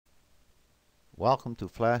Welcome to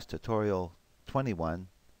Flash Tutorial 21,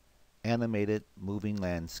 Animated Moving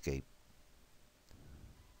Landscape.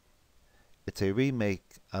 It's a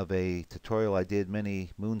remake of a tutorial I did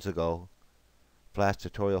many moons ago, Flash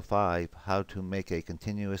Tutorial 5, How to Make a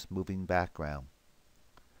Continuous Moving Background.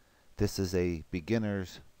 This is a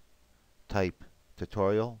beginner's type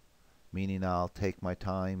tutorial, meaning I'll take my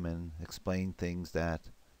time and explain things that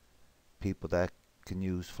people that can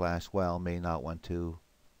use Flash well may not want to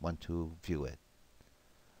view it.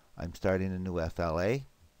 I'm starting a new FLA.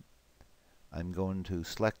 I'm going to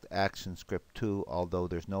select ActionScript 2, although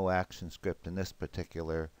there's no ActionScript in this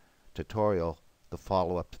particular tutorial. The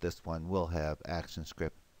follow-up to this one will have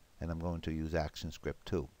ActionScript, and I'm going to use ActionScript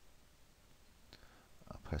 2.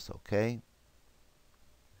 I'll press OK.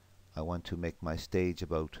 I want to make my stage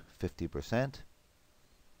about 50%. I'm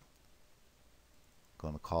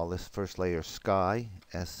going to call this first layer Sky,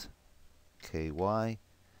 S-K-Y,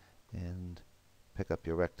 and pick up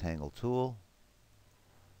your rectangle tool.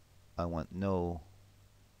 I want no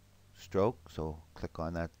stroke, so click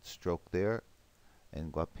on that stroke there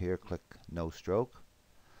and go up here, click no stroke.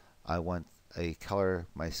 I want a color,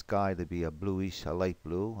 my sky, to be a bluish, a light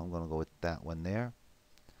blue. I'm going to go with that one there.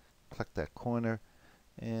 Click that corner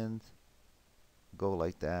and go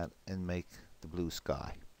like that and make the blue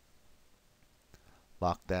sky.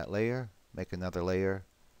 Lock that layer, make another layer,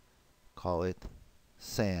 call it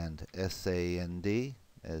Sand, S-A-N-D,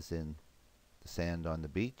 as in the sand on the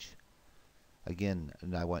beach. Again,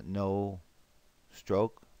 and I want no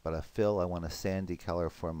stroke, but a fill. I want a sandy color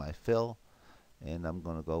for my fill, and I'm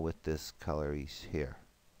going to go with this color here.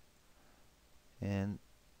 And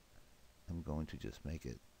I'm going to just make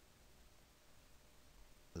it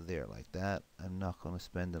there like that. I'm not going to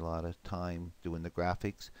spend a lot of time doing the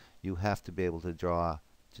graphics. You have to be able to draw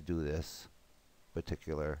to do this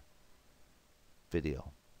particular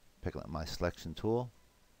video. Pick up my selection tool.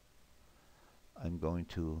 I'm going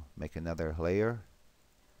to make another layer,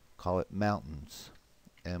 call it Mountains,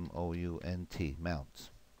 M-O-U-N-T, Mounts.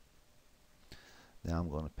 Now I'm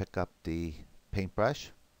going to pick up the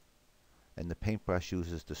paintbrush, and the paintbrush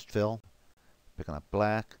uses the fill, picking up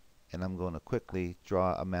black, and I'm going to quickly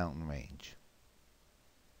draw a mountain range.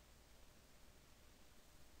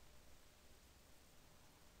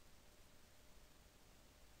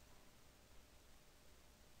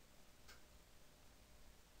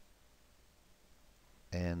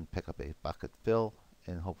 And pick up a bucket fill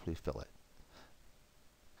and hopefully fill it.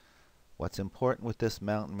 What's important with this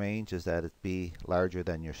mountain range is that it be larger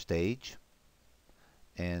than your stage.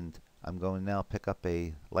 And I'm going to now pick up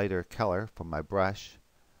a lighter color from my brush,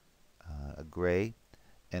 a gray,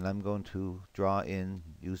 and I'm going to draw in,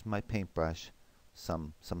 use my paintbrush,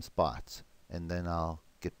 some spots, and then I'll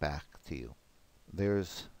get back to you.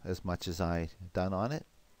 There's as much as I done on it.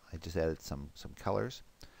 I just added some colors.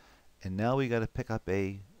 And now we got to pick up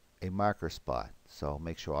a marker spot. So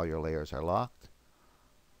make sure all your layers are locked.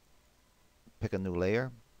 Pick a new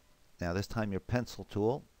layer. Now this time your pencil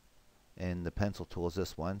tool, and the pencil tool is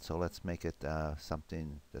this one. So let's make it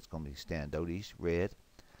something that's going to be standout-ish, red.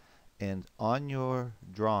 And on your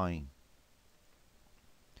drawing,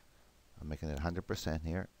 I'm making it 100%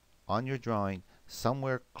 here. On your drawing,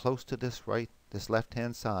 somewhere close to this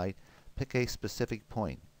left-hand side, pick a specific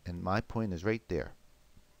point. And my point is right there.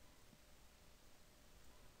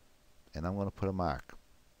 And I'm going to put a mark.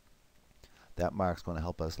 That mark's going to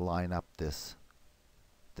help us line up this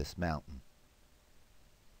mountain.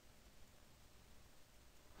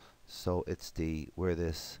 So it's where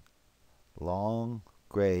this long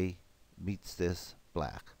gray meets this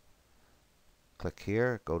black. Click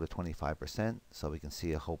here, go to 25% so we can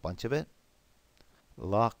see a whole bunch of it.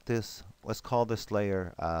 Lock this, let's call this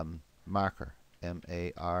layer marker,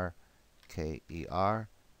 M-A-R-K-E-R.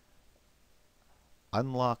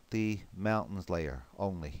 Unlock the mountains layer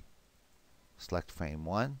only. Select frame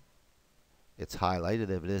 1. It's highlighted.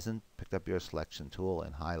 If it isn't, pick up your selection tool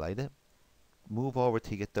and highlight it. Move over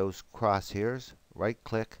to get those crosshairs. Right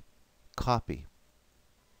click, copy.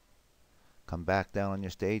 Come back down on your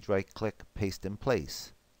stage, right click, paste in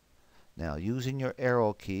place. Now using your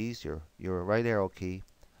arrow keys, your right arrow key,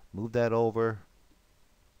 move that over,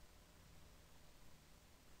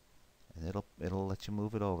 and it'll let you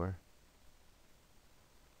move it over.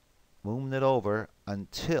 Moving it over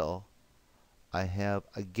until I have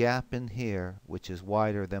a gap in here which is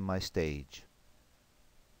wider than my stage.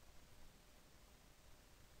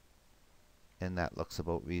 And that looks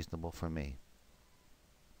about reasonable for me.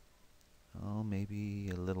 Oh, maybe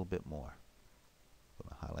a little bit more. I'm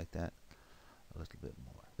going to highlight that a little bit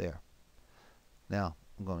more. There. Now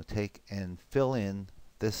I'm going to take and fill in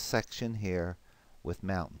this section here with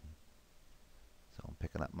mountain.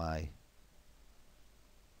 picking up my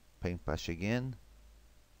paintbrush again.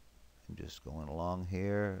 I'm just going along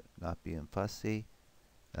here, not being fussy.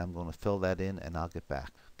 And I'm going to fill that in and I'll get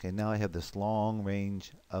back. Okay, now I have this long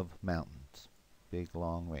range of mountains. Big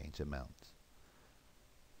long range of mountains.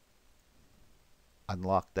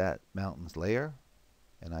 Unlock that mountains layer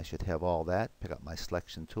and I should have all that. Pick up my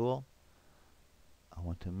selection tool. I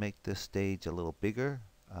want to make this stage a little bigger,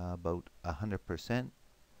 about 100%,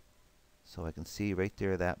 so I can see right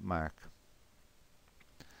there that mark.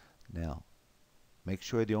 Now, make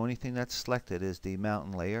sure the only thing that's selected is the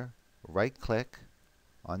mountain layer. Right click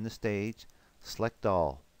on the stage, select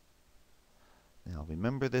all. Now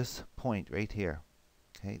remember this point right here.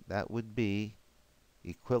 Okay, that would be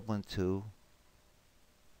equivalent to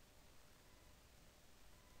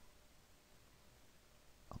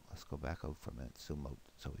let's go back out for a minute, zoom out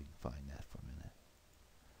so we can find that for a minute.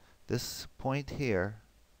 This point here,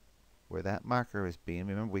 where that marker is being,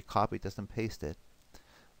 remember we copied this and pasted,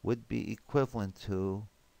 would be equivalent to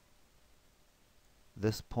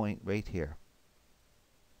this point right here.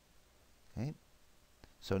 Okay,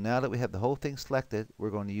 so now that we have the whole thing selected, we're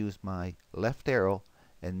going to use my left arrow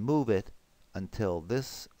and move it until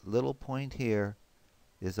this little point here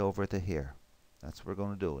is over to here. That's what we're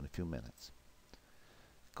going to do in a few minutes.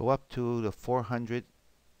 Go up to the 400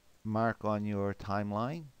 mark on your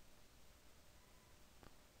timeline.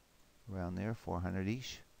 Around there,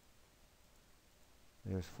 400-ish.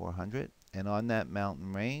 There's 400. And on that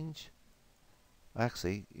mountain range,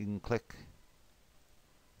 actually, you can click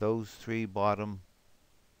those three bottom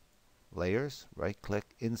layers. Right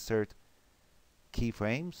click, insert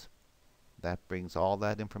keyframes. That brings all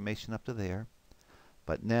that information up to there.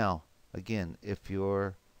 But now, again, if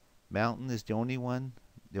your mountain is the only one,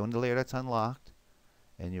 the only layer that's unlocked,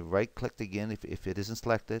 and you right clicked again, if it isn't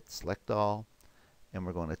selected, select all, and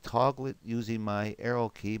we're going to toggle it using my arrow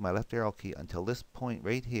key, my left arrow key, until this point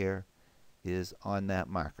right here is on that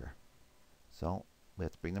marker. So we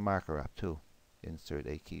have to bring the marker up too. Insert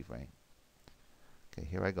a keyframe. Okay,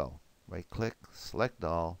 here I go. Right click, select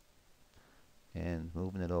all, and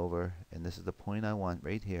moving it over, and this is the point I want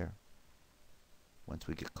right here. Once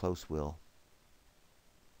we get close, we'll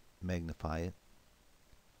magnify it.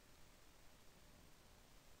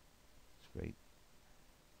 It's right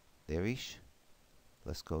there-ish.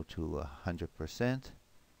 Let's go to 100%.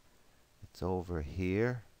 It's over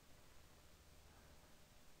here.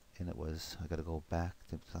 And it was, I gotta go back,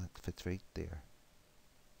 it fits right there.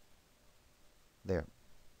 There.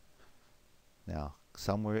 Now,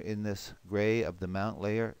 somewhere in this gray of the mount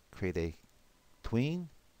layer, create a tween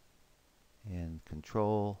and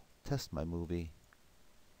control, test my movie.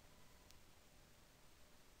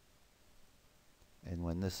 And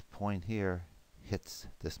when this point here hits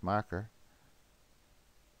this marker,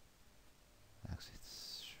 actually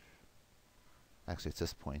it's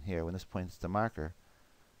this point here. When this point hits the marker,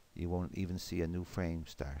 you won't even see a new frame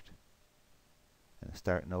start. And it's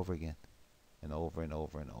starting over again, and over and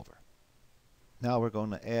over and over. Now we're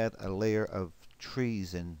going to add a layer of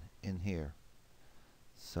trees in here.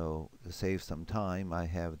 So to save some time, I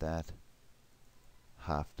have that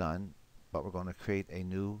half done, but we're going to create a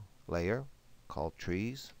new layer called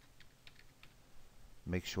trees.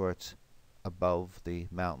 Make sure it's above the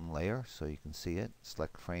mountain layer so you can see it.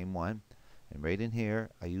 Select frame 1, and right in here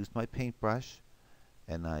I used my paintbrush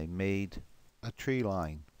and I made a tree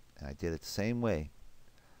line, and I did it the same way.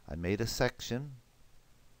 I made a section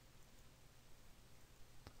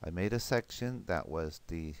that was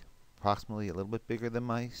approximately a little bit bigger than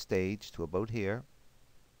my stage to about here.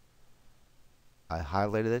 I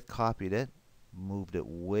highlighted it, copied it, moved it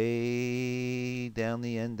way down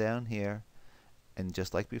the end down here, and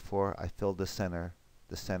just like before, I filled the center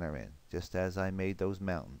in, just as I made those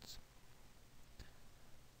mountains.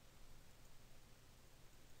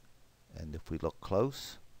 And if we look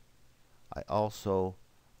close, I also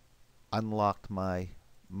unlocked my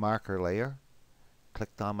marker layer,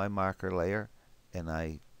 clicked on my marker layer, and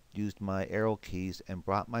I used my arrow keys and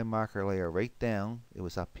brought my marker layer right down. It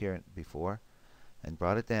was up here before, and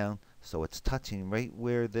brought it down so it's touching right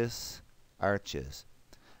where this arch is.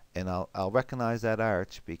 And I'll recognize that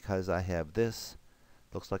arch because I have this,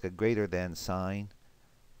 looks like a greater than sign,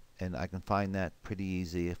 and I can find that pretty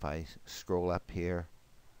easy if I scroll up here.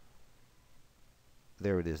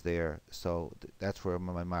 There it is there. So that's where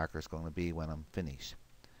my marker is going to be when I'm finished.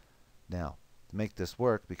 Now, to make this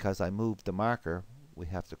work, because I moved the marker, we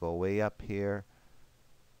have to go way up here,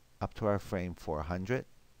 up to our frame 400.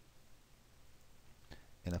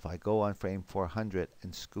 And if I go on frame 400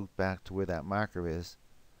 and scoot back to where that marker is,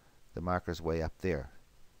 the marker's way up there.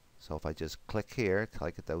 So if I just click here till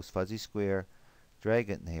I get those fuzzy square, drag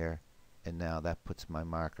it in here, and now that puts my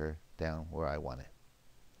marker down where I want it.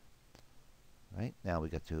 Right, now we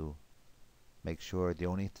got to make sure the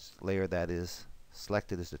only layer that is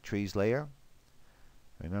selected is the trees layer.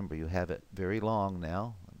 Remember, you have it very long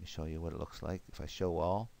now. Let me show you what it looks like. If I show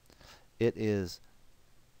all, it is,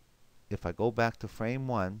 if I go back to frame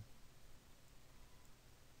 1,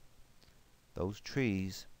 those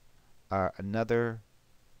trees are another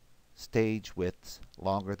stage widths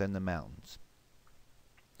longer than the mountains.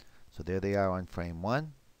 So there they are on frame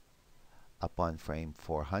 1. Up on frame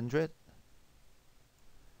 400,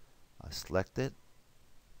 I select it,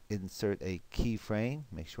 insert a keyframe,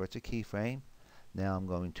 make sure it's a keyframe. Now I'm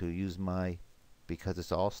going to use my, because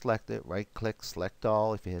it's all selected, right click, select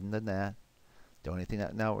all if you hadn't done that. The only thing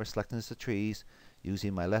that now we're selecting is the trees.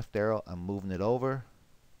 Using my left arrow, I'm moving it over.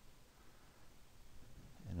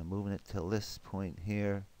 And I'm moving it till this point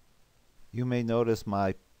here. You may notice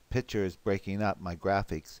my picture is breaking up, my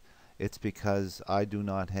graphics. It's because I do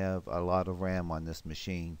not have a lot of RAM on this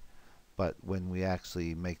machine. But when we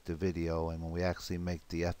actually make the video and when we actually make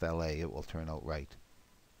the FLA, it will turn out right.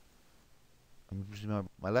 I'm using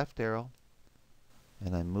my left arrow,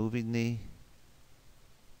 and I'm moving the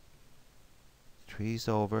trees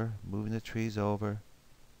over, moving the trees over,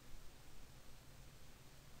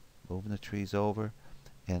 moving the trees over,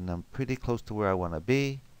 and I'm pretty close to where I want to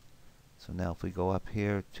be. So now if we go up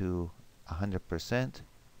here to 100%,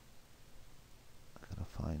 I gotta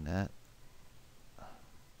find that.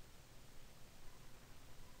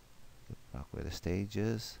 Get where the stage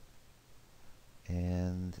is,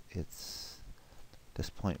 and it's this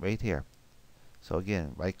point right here. So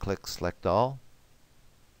again, right click, select all,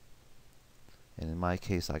 and in my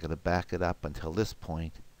case I gotta back it up until this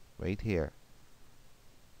point right here.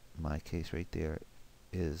 In my case right there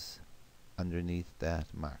is underneath that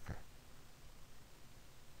marker.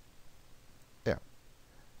 There.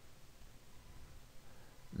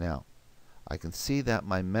 Now I can see that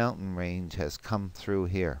my mountain range has come through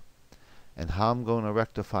here, and how I'm going to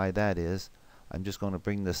rectify that is I'm just going to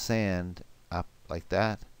bring the sand up like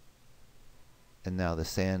that, and now the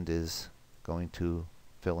sand is going to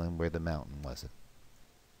fill in where the mountain was.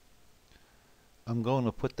 I'm going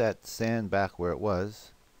to put that sand back where it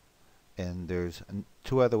was, and there's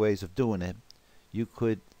two other ways of doing it. You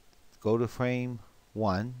could go to frame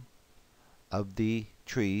 1 of the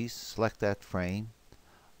trees, select that frame,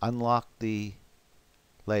 unlock the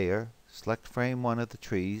layer, select frame 1 of the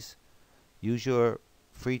trees, use your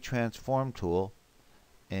free transform tool,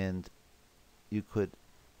 and you could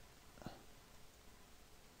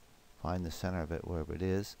find the center of it wherever it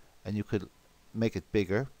is, and you could make it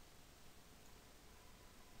bigger,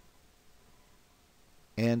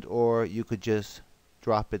 and or you could just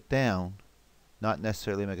drop it down, not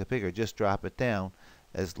necessarily make it bigger, just drop it down,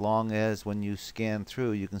 as long as when you scan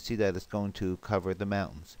through you can see that it's going to cover the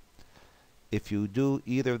mountains. If you do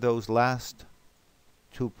either of those last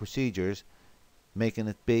two procedures, making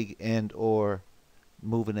it big and or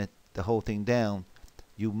moving it the whole thing down,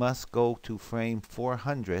 you must go to frame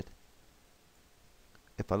 400.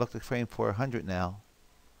 If I look at frame 400 now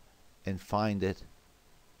and find it,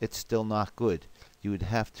 it's still not good. You would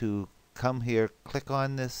have to come here, click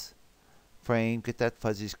on this frame, get that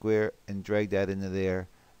fuzzy square and drag that into there,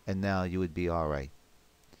 and now you would be alright.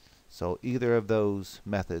 So either of those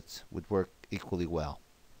methods would work equally well.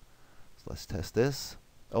 So let's test this.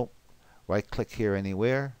 Oh, right click here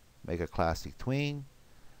anywhere, make a classic tween,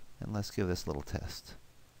 and let's give this a little test.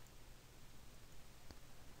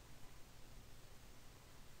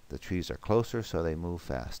 The trees are closer, so they move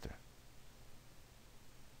faster.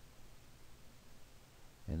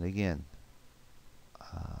 And again,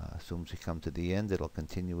 as soon as we come to the end, it'll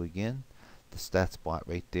continue again. That spot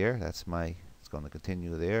right there, that's my, it's going to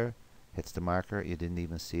continue there. Hits the marker, you didn't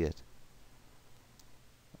even see it.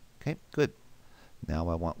 Okay, good. Now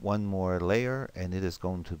I want one more layer, and it is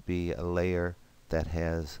going to be a layer that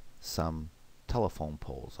has some telephone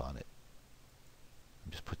poles on it.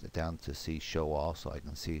 I'm just putting it down to see show all so I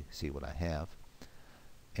can see what I have.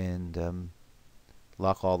 And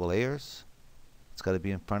lock all the layers. It's got to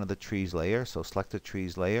be in front of the trees layer, so select the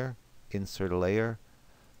trees layer, insert a layer,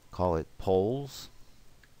 call it poles.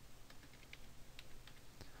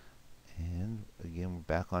 And again, we're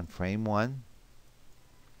back on frame 1,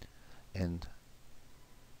 and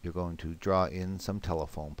you're going to draw in some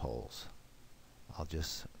telephone poles. I'll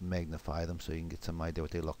just magnify them so you can get some idea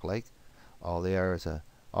what they look like. All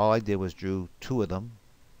I did was drew 2 of them,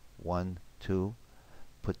 1, 2,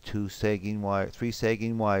 put 3 sagging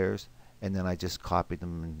wires, and then I just copied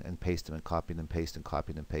them and pasted them and copied and pasted and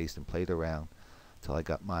copied and pasted and played around until I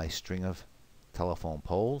got my string of telephone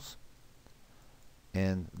poles.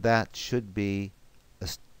 and that should be a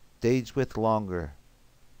stage width longer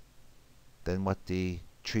than what the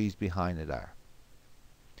trees behind it are.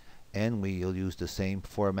 And we'll use the same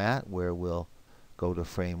format where we'll go to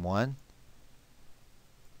frame 1,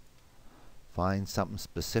 find something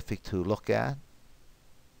specific to look at,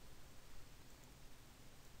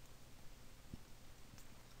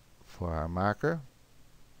 for our marker.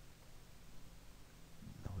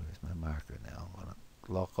 Where's my marker now? I'm going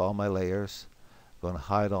to lock all my layers. I'm going to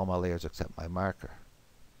hide all my layers except my marker.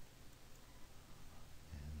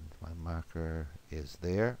 And my marker is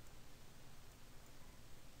there.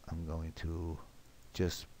 I'm going to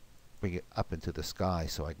just bring it up into the sky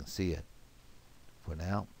so I can see it for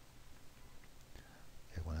now.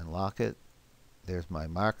 I'm going to unlock it. There's my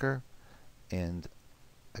marker, and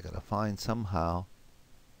I got to find somehow,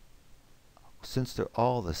 since they're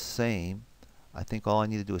all the same, I think all I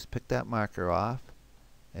need to do is pick that marker off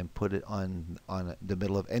and put it on the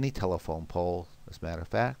middle of any telephone pole, as a matter of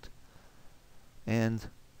fact, and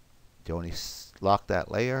you only lock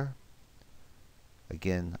that layer.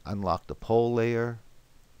 Again, unlock the pole layer,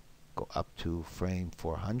 go up to frame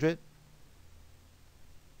 400.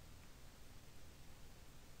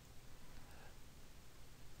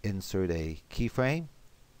 Insert a keyframe.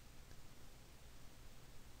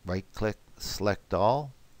 Right click, select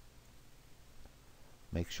all.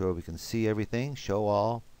 Make sure we can see everything, show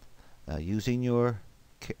all. Now using your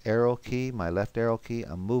arrow key, my left arrow key,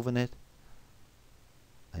 I'm moving it.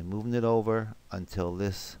 I'm moving it over until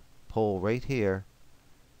this pole right here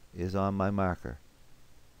is on my marker.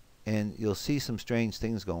 And you'll see some strange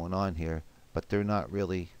things going on here, but they're not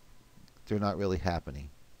really happening.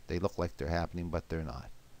 They look like they're happening, but they're not.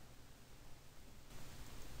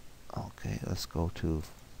 Okay, let's go to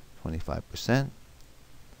 25%.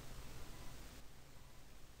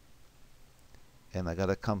 And I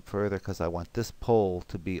gotta come further because I want this pole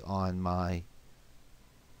to be on my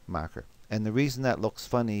marker. And the reason that looks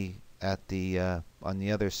funny at the on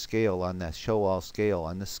the other scale, on that show all scale,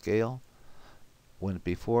 on this scale, when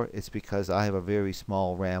before, it's because I have a very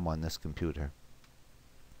small RAM on this computer,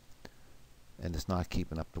 and it's not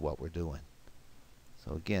keeping up to what we're doing.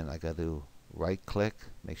 So again, I got to right click,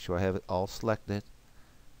 make sure I have it all selected,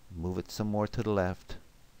 move it some more to the left,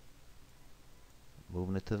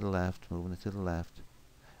 moving it to the left, moving it to the left.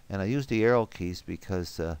 And I use the arrow keys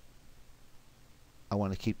because I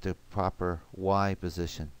want to keep the proper Y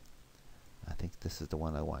position. I think this is the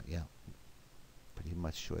one I want. Yeah, pretty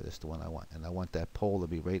much sure this is the one I want. And I want that pole to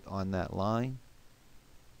be right on that line.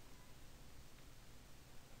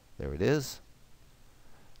 There it is.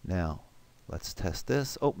 Now let's test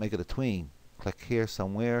this. Oh, make it a tween. Click here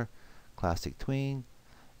somewhere, classic tween,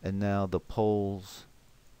 and now the poles,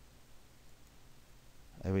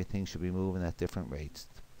 everything should be moving at different rates.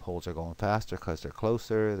 The poles are going faster because they're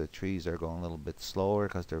closer, the trees are going a little bit slower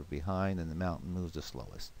because they're behind, and the mountain moves the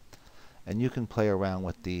slowest. And you can play around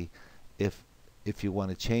with the, if you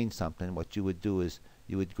want to change something, what you would do is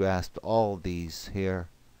you would grasp all of these here,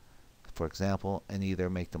 for example, and either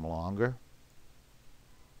make them longer,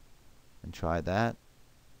 and try that.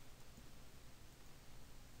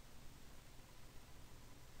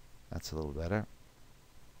 That's a little better.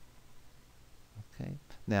 Okay.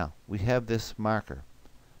 Now we have this marker,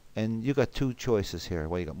 and you got two choices here.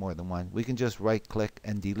 Well, you got more than one. We can just right click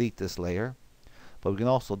and delete this layer, but we can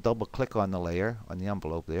also double click on the layer, on the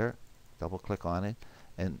envelope there, double click on it,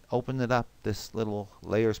 and open it up, this little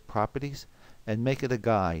layers properties, and make it a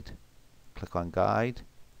guide. Click on guide.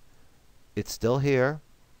 It's still here.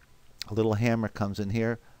 A little hammer comes in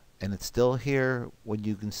here, and it's still here when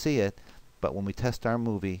you can see it, but when we test our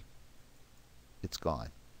movie, it's gone.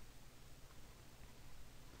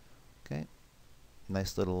 Okay,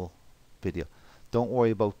 nice little video. Don't worry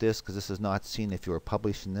about this because this is not seen if you were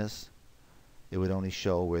publishing this. It would only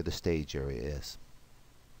show where the stage area is.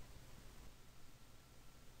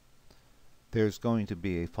 There's going to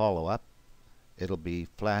be a follow-up. It'll be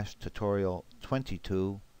Flash Tutorial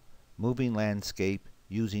 22, Moving Landscape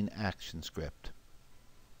using ActionScript.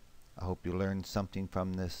 I hope you learned something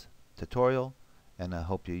from this tutorial, and I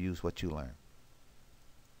hope you use what you learned.